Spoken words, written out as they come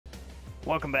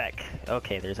Welcome back.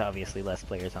 Okay, there's obviously less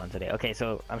players on today. Okay,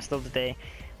 so I'm still the day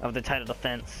of the title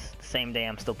defense. Same day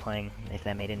I'm still playing, if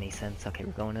that made any sense. Okay,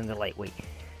 we're going into lightweight.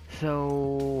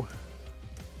 So...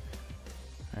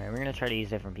 Alright, we're gonna try to use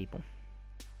different people.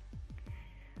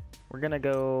 We're gonna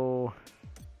go...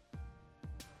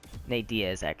 Nate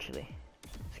Diaz, actually.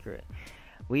 Screw it.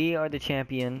 We are the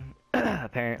champion,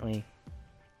 apparently.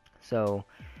 So,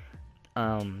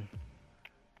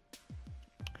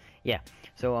 yeah.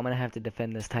 So I'm gonna have to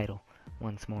defend this title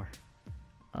once more.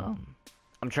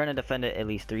 I'm trying to defend it at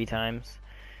least 3 times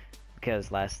because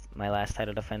my last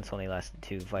title defense only lasted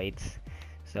 2 fights.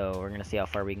 So we're gonna see how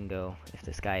far we can go if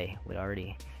this guy would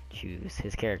already choose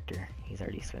his character. He's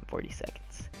already spent 40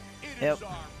 seconds. Yep,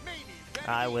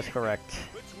 I was correct.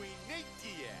 Between Nate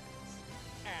Diaz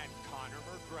and Conor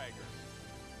McGregor.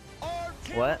 Our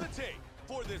What? the tape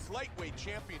for this lightweight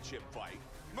championship fight.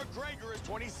 McGregor is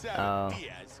 27,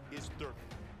 Diaz is 30.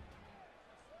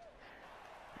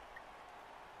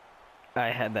 I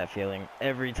had that feeling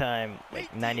every time,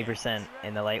 like 90%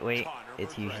 in the lightweight,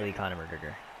 it's usually Conor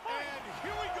McGregor. And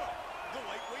here we go. The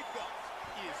lightweight belt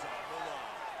is on the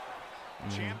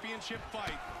line. Championship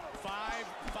fight, 5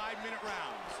 5-minute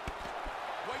rounds.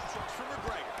 White trunks for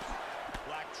McGregor,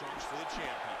 black trunks for the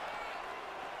champion.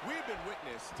 We've been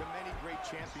witness to many great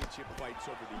championship fights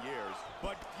over the years,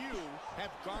 but few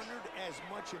have garnered as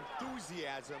much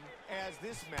enthusiasm as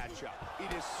this matchup.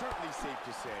 It is certainly safe to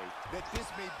say that this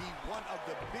may be one of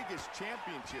the biggest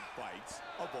championship fights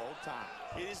of all time.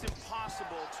 It is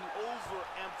impossible to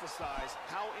overemphasize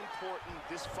how important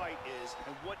this fight is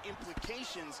and what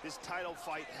implications this title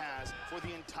fight has for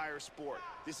the entire sport.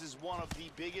 This is one of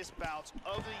the biggest bouts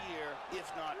of the year, if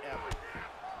not ever.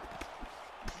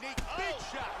 Nate, big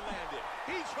shot landed.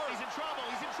 He's hurt. He's in trouble.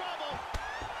 He's in trouble.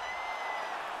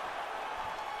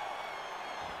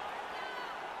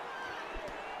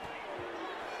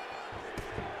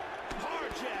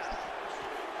 Hard jab.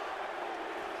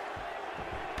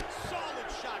 Solid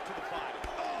shot to the body.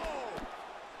 Oh,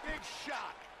 big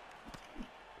shot.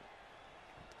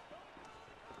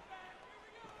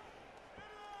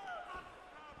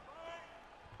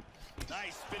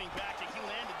 Nice spinning back kick. He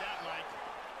landed that, Mike.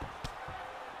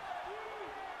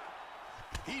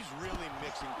 He's really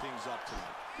mixing things up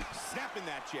tonight. Snapping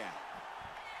that jab.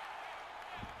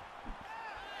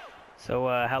 So,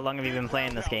 how long have you been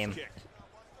playing this game?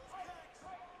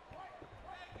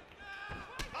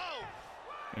 Oh.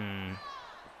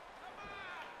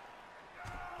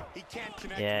 He can't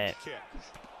connect Yeah, with the kick.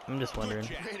 I'm just wondering.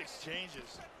 Great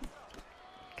exchanges.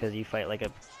 Because you fight like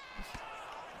a...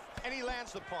 And he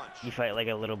lands the punch. You fight like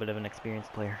a little bit of an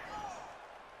experienced player.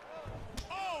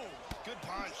 Oh, Good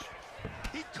punch.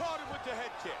 he caught him with the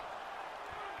head kick.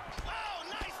 Oh,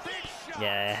 nice Big shot.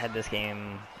 Yeah, I had this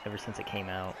game ever since it came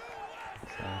out.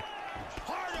 So.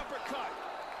 Hard uppercut.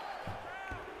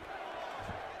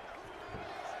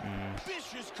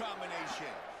 Vicious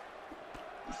combination.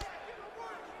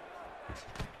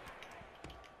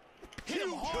 Hit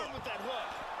him hard with that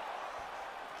hook.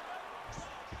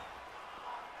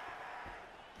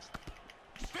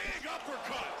 Big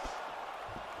uppercut.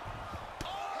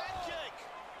 Head kick.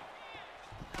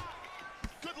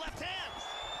 Good left hand.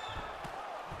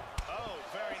 Oh,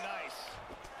 very nice.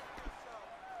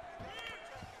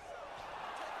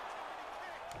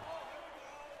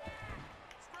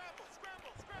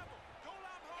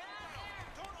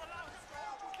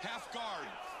 Half guard.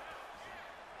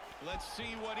 Let's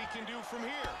see what he can do from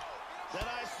here. That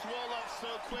eye swelled up so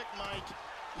quick, Mike.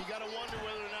 You got to wonder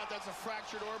whether or not that's a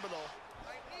fractured orbital.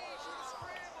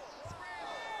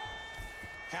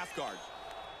 Half guard.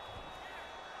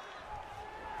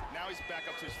 Now he's back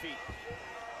up to his feet.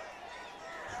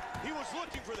 He was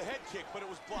looking for the head kick, but it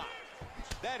was blocked.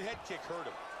 That head kick hurt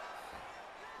him.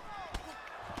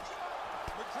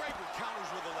 McGregor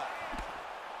counters with a left.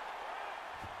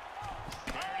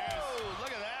 There it is. Oh,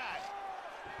 look at that.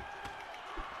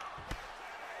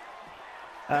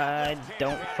 I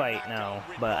don't fight now,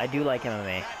 but I do like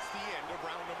MMA. That's the end of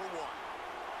round number 1.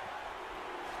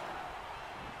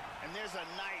 And there's a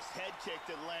nice head kick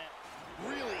that lands.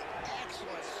 Really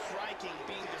excellent striking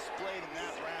being displayed in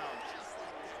that round.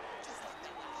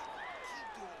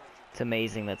 It's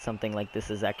amazing that something like this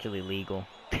is actually legal.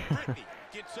 Brittany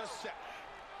gets us set.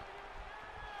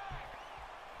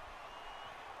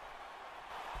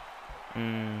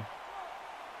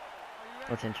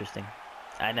 What's interesting?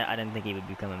 I didn't think he would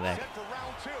be coming back. Set for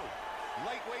round 2.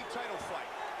 Lightweight title fight.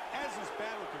 As this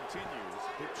battle continues,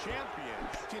 the champion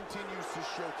continues to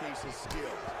showcase his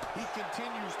skills. He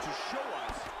continues to show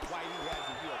us why he has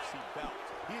a UFC belt.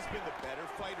 He's been the better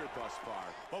fighter thus far,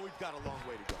 but we've got a long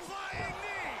way to go. Flying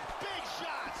knee. Big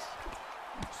shots.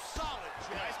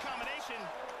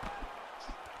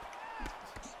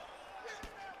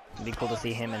 It'd be cool to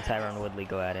see him and Tyron Woodley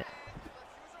go at it.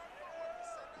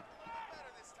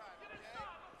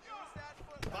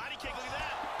 Body kick, look at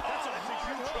that. That's a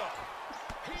huge hook.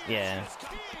 Yeah.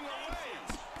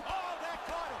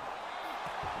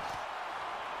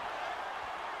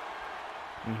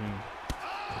 Mm-hmm.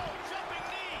 Oh, jumping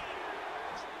knee.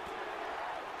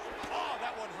 Oh,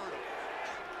 that one hurt him.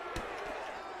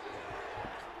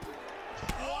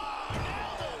 Wow.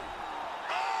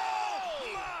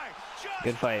 Oh, my. Just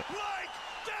Good fight. like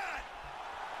that.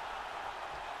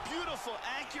 Beautiful,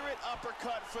 accurate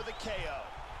uppercut for the KO.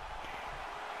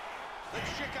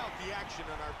 Let's check out the action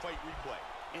on our fight replay.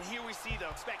 And here we see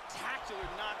the spectacular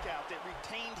knockout that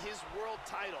retained his world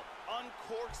title.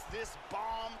 Uncorks this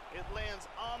bomb, it lands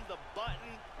on the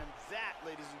button, and that,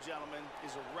 ladies and gentlemen,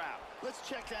 is a wrap. Let's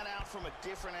check that out from a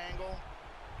different angle.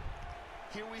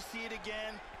 Here we see it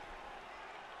again.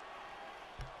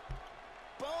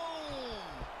 Boom!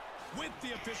 With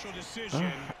the official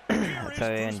decision, That's how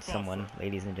I end someone,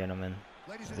 ladies and gentlemen.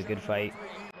 It was a good fight.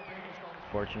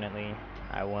 Fortunately,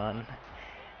 I won.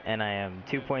 And I am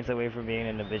 2 points away from being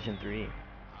in Division 3.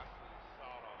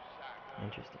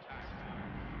 Interesting.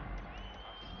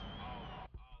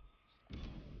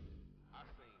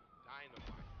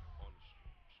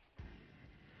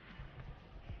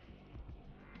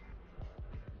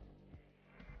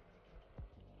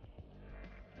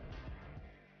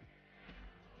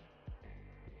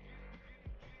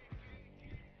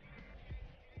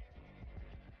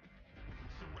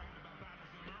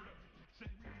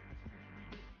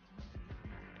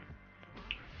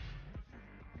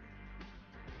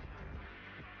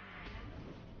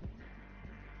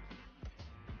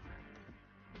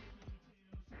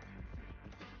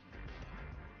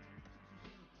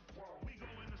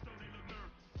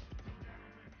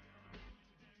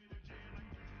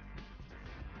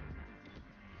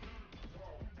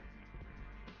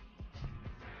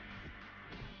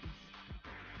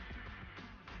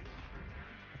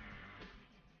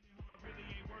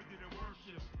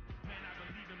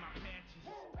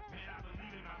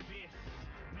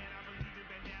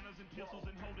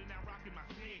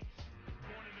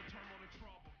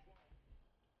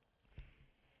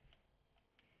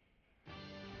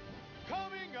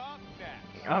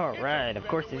 Alright, of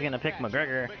course he's gonna pick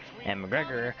McGregor, and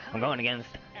McGregor I'm going against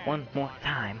one more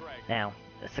time. Now,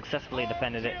 I successfully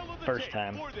defended it first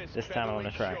time. This time I'm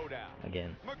gonna try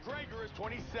again. McGregor is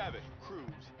 27. Cruz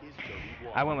is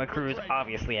 31. I went with Cruz.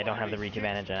 Obviously I don't have the reach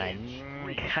advantage, and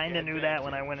I kinda knew that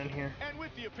when I went in here.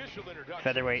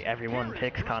 Featherweight, everyone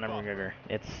picks Conor McGregor.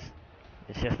 It's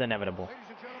just inevitable.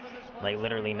 Like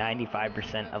literally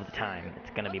 95% of the time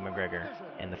it's gonna be McGregor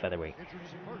in the featherweight.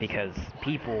 Because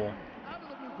people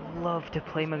love to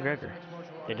play McGregor.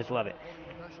 They just love it.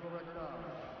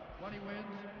 20 wins,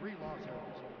 3 losses.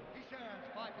 He stands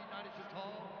 5 feet 9 inches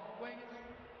tall, weighing in.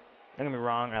 Don't get me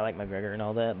wrong, I like McGregor and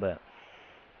all that, but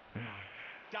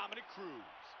Dominic Cruz.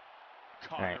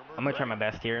 alright, I'm gonna try my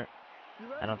best here.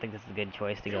 I don't think this is a good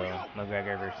choice to go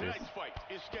McGregor versus.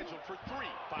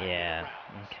 Yeah,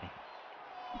 okay.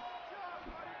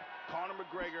 Conor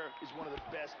McGregor is one of the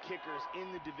best kickers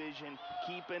in the division.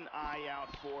 Keep an eye out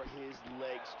for his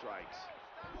leg strikes.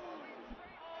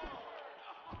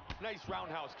 Nice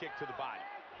roundhouse kick to the body.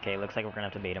 Okay, looks like we're gonna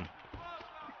have to beat him.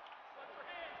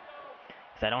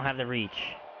 Cause I don't have the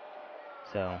reach.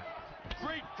 So.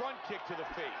 Great front kick to the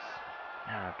face.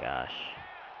 Oh gosh.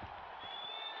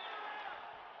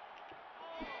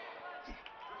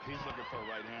 He's looking for a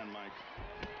right hand, Mike.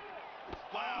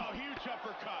 Wow, huge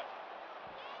uppercut.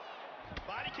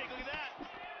 Body kick, look at that.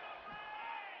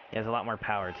 He has a lot more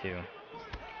power too.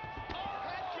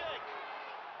 Head kick.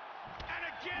 And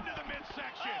again to the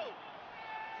midsection. Oh,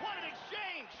 what an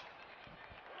exchange.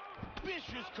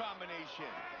 Vicious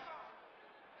combination.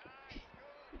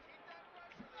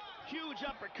 Huge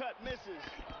uppercut misses.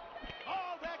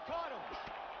 Oh, that caught him.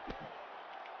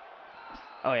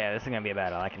 Oh yeah, this is gonna be a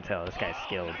battle. I can tell. This guy's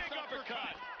skilled. Big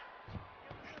uppercut.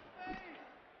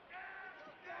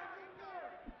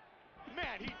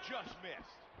 Man, he just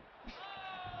missed.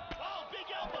 Oh, big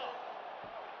elbow.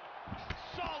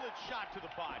 Solid shot to the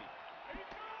body.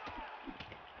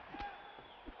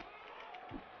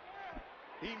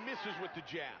 He misses with the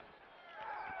jab.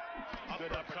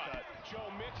 Good uppercut. Joe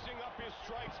mixing up his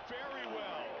strikes very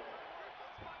well.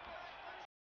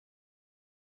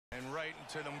 And right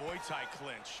into the Muay Thai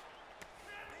clinch.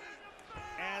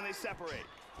 And they separate.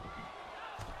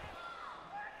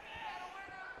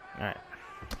 All right.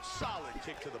 Solid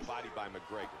kick to the body by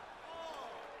McGregor.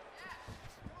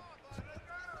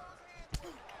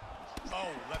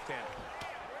 Oh, left hand.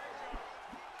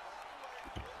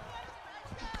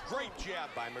 Great jab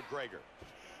by McGregor.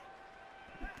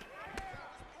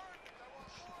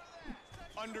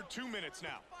 Under 2 minutes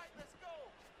now.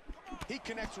 He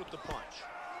connects with the punch.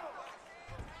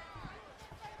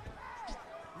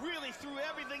 Really threw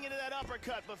everything into that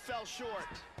uppercut, but fell short.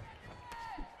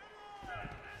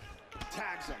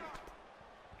 Tags him.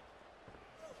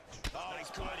 Oh,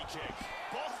 nice body kick.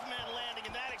 Both men landing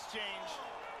in that exchange.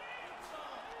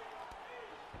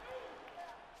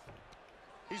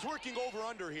 He's working over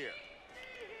under here.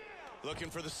 Looking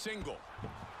for the single.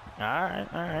 All right,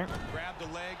 all right. Grab the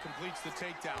leg, completes the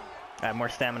takedown. I have more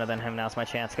stamina than him. Now's my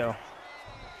chance. Go.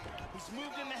 He's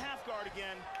moved into half guard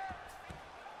again.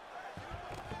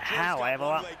 How? I have a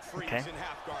lot. Okay. In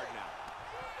half guard now.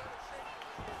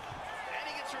 And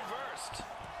he gets reversed.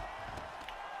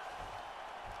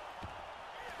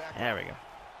 There we go.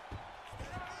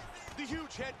 The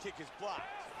huge head kick is blocked.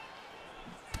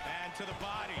 And to the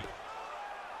body.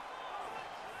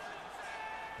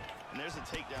 And there's a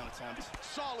takedown attempt.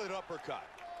 Solid uppercut.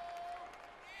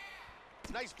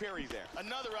 Nice parry there.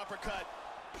 Another uppercut.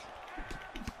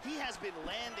 He has been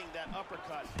landing that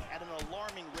uppercut at an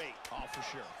alarming rate. Oh, for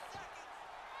sure.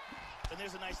 And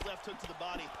there's a nice left hook to the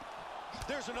body.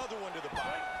 There's another one to the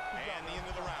body. And the end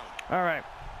of the round. All right.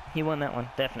 He won that one.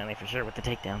 Definitely, for sure, with the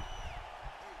takedown.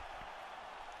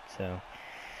 So.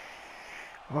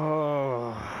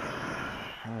 Oh.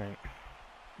 All right.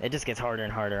 It just gets harder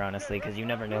and harder, honestly, because you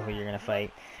never know who you're going to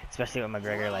fight. Especially with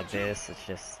McGregor like this. It's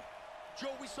just...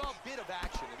 Joe, we saw a bit of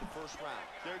action in the first round.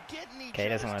 They're getting each Okay, he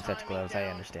doesn't other's want to touch timing gloves. I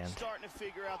down, understand. Starting to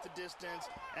figure out the distance,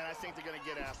 and I think they're going to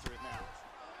get after it now.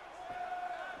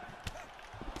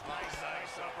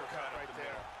 Nice uppercut right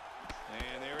there.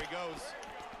 And there he goes.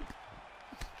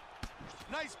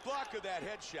 Nice block of that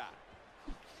headshot.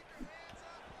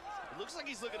 It looks like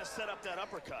he's looking to set up that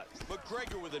uppercut.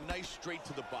 McGregor with a nice straight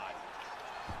to the body.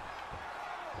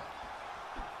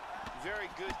 Very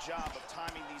good job of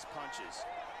timing these punches.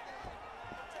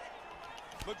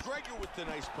 McGregor with the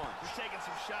nice punch. He's taking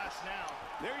some shots now.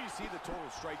 There you see the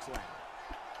total strikes land.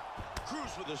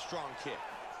 Cruz with a strong kick.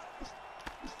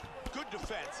 Good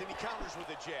defense, and he counters with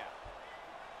a jab.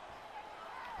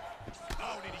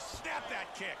 Oh, did he snap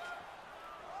that kick?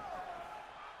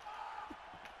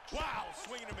 Wow,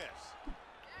 swing and a miss.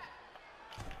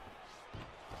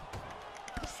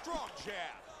 Strong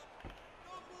jab.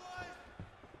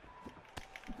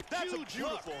 That's Huge a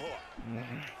beautiful hook.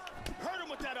 Hurt him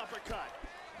with that uppercut.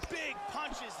 Big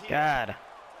punches here. God.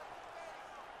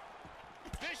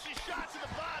 Vicious shot to the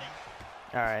body.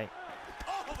 All right.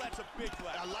 Oh, that's a big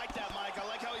left. I like that, Mike. I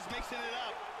like how he's mixing it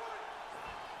up.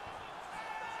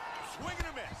 Swing and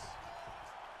a miss.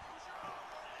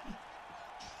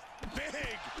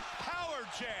 Big power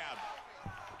jab.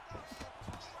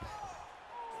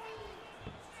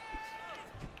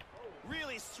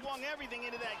 Really swung everything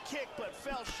into that kick, but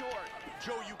fell short.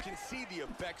 Joe, you can see the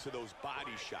effects of those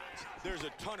body shots. There's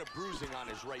a ton of bruising on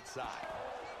his right side.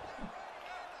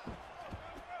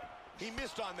 He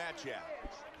missed on that jab.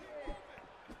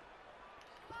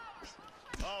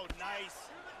 Oh, nice.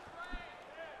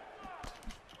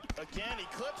 Again, he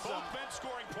clips him. Both men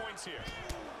scoring points here.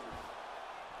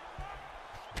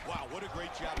 Wow, what a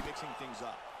great job mixing things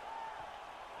up.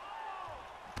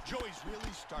 Joey's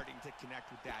really starting to connect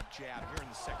with that jab here in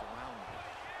the second round.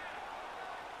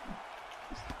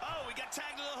 Oh, we got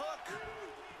tagged to the hook.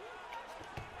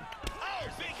 Oh,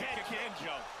 big head kick. Again,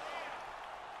 Joe.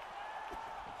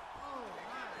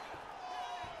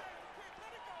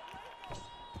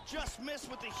 Just missed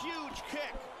with a huge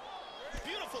kick.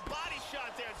 Beautiful body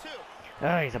shot there, too.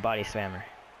 Oh, he's a body spammer.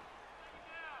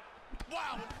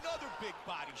 Wow, another big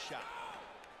body shot.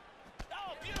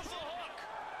 Oh, beautiful hook.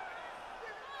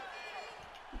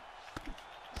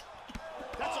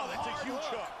 That's a huge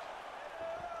hook.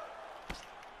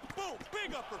 Boom,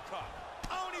 big uppercut.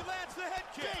 Oh, and he lands the head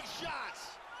kick. Big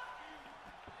shots.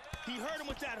 He hurt him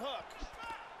with that hook.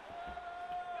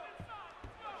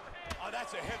 Oh,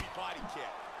 that's a heavy body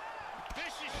kick.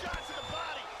 Vicious shot to the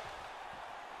body.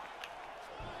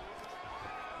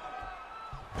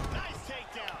 Nice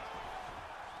takedown.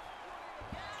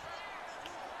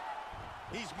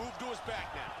 He's moved to his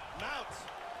back now. Mounts.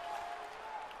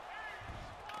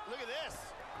 Look at this.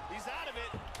 He's out of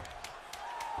it.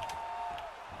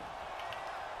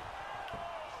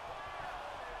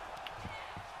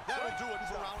 That'll do it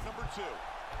for round number 2. I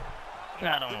don't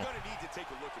They're know. going to need to take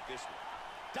a look at this one.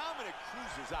 Dominic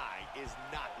Cruz's eye is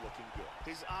not looking good.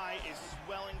 His eye is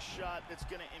swelling shut. That's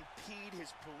going to impede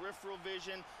his peripheral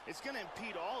vision. It's going to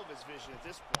impede all of his vision at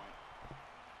this point.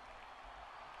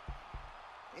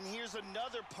 And here's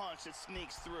another punch that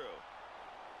sneaks through.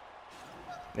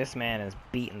 This man is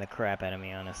beating the crap out of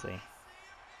me, honestly.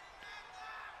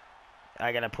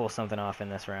 I gotta pull something off in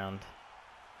this round.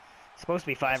 It's supposed to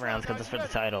be 5 rounds because it's for the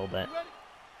title, but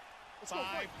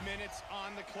 5 minutes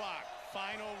on the clock.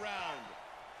 Final round.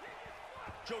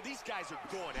 Joe, these guys are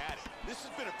going at it. This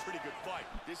has been a pretty good fight.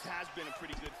 This has been a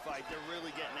pretty good fight. They're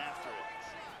really getting after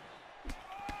it.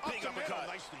 Big uppercut.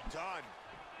 Nicely done.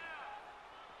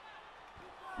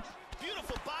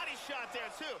 Beautiful body shot there,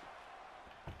 too.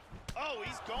 Oh,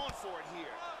 he's going for it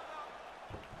here.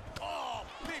 Oh,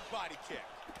 big body kick.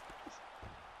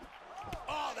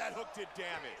 Oh, that hook did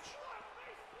damage.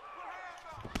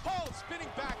 Oh, spinning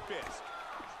back fist.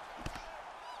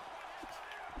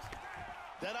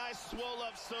 That eye swelled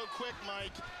up so quick,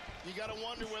 Mike. You got to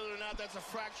wonder whether or not that's a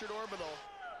fractured orbital.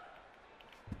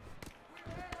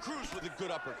 Cruz with a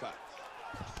good uppercut.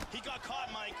 He got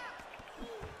caught, Mike.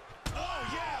 Oh,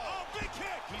 yeah. Oh, big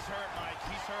kick. He's hurt, Mike.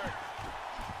 He's hurt.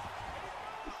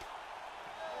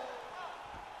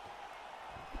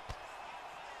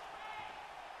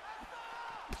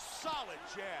 Solid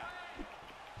jab.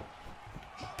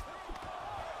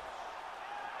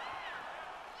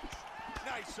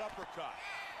 Nice uppercut.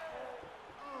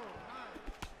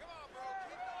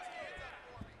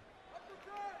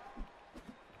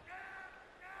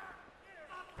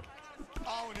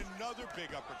 Oh, and another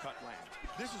big uppercut lands.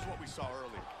 This is what we saw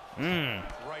earlier.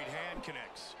 Right hand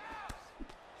connects.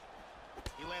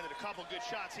 He landed a couple good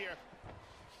shots here.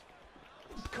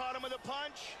 Caught him with a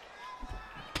punch.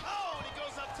 Oh, and he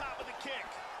goes up top with a kick.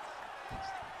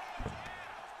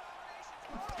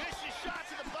 Vicious shot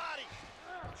to the body.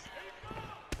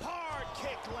 Hard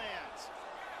kick lands.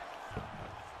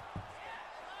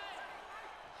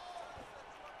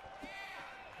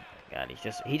 God,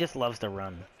 he just loves to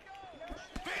run.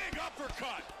 Big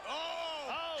uppercut.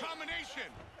 Oh,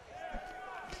 combination.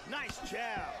 Nice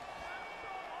jab.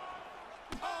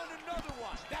 Oh, and another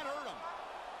one. That hurt him.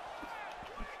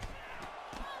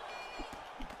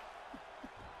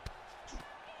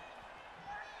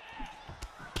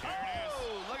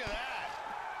 Oh, look at that.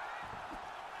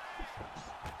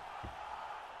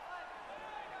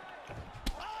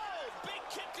 Oh, big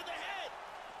kick to the head.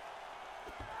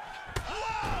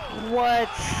 Whoa! What?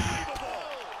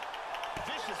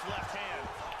 Vicious left hand.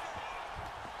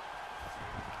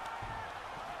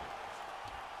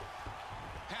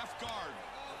 Half guard.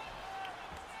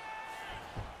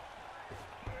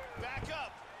 Back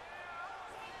up.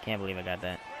 Can't believe I got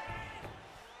that.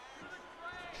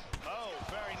 Oh,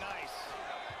 very nice.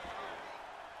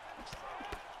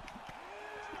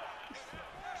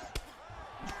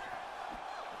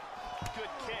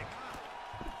 Good kick.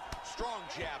 Strong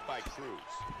jab by Cruz.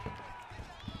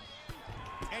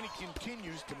 And he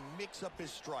continues to mix up his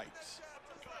strikes.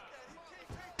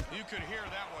 You could hear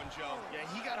that one, Joe. Yeah,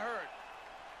 he got hurt.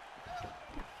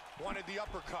 Wanted the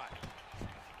uppercut.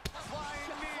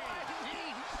 Flying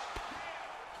knee.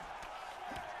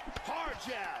 Hard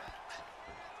jab.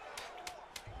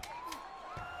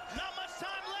 Not much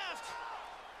time left.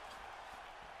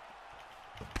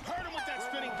 Hurt him with that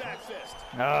spinning back fist.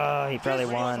 Oh, he probably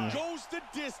won. Goes the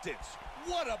distance.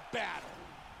 What a battle.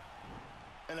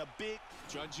 And a big...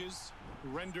 Judges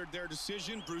rendered their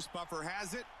decision. Bruce Buffer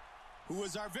has it. Who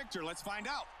was our victor? Let's find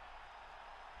out.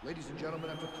 Ladies and gentlemen,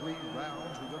 after 3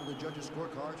 rounds, we go to the judges'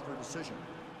 scorecards for a decision.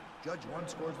 Judge 1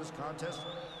 scores this contest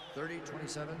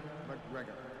 30-27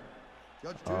 McGregor.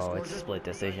 Judge 2 Oh, scores it's a it split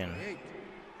decision. 9-28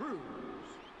 Cruz.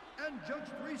 And Judge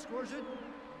 3 scores it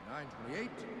 9-28.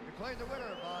 Declared the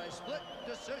winner by split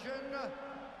decision,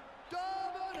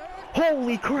 Dominic.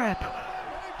 Holy crap!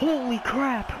 Holy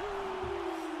crap!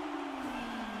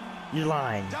 You're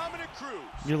lying. Dominic Cruz.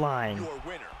 You're lying. Your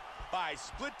winner by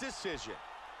split decision.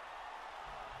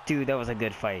 Dude, that was a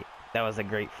good fight. That was a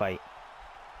great fight.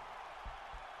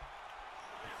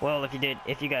 Well, if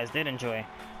you guys did enjoy,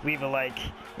 leave a like.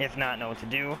 If not, know what to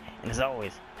do. And as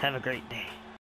always, have a great day.